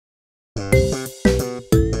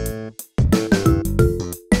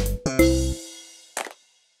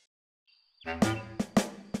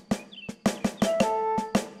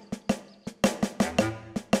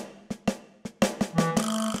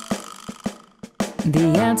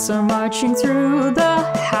The ants are marching through the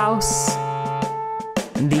house.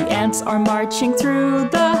 The ants are marching through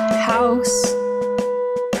the house.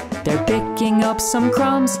 They're picking up some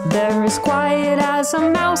crumbs, they're as quiet as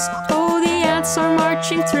a mouse. Oh, the ants are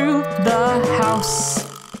marching through the house.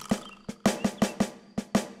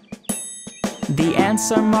 The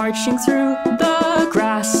ants are marching through the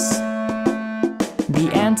grass.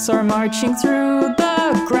 The ants are marching through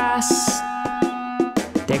the grass.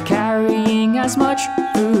 They're carrying as much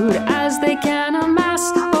food as they can amass.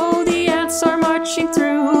 Oh, the ants are marching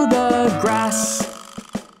through the grass.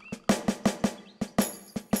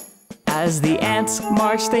 As the ants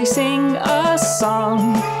march, they sing a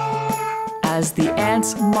song. As the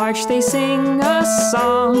ants march, they sing a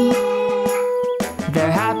song.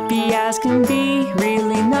 They're happy as can be,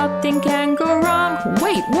 really nothing can go wrong.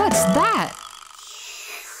 Wait, what's that?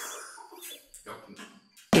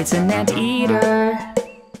 It's an anteater.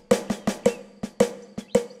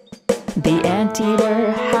 The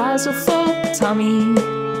anteater has a full tummy.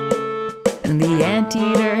 The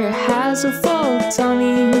anteater has a full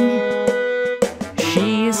tummy.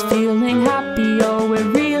 She is feeling happy, oh it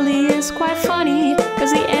really is quite funny,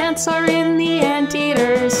 'cause the ants are in the anteater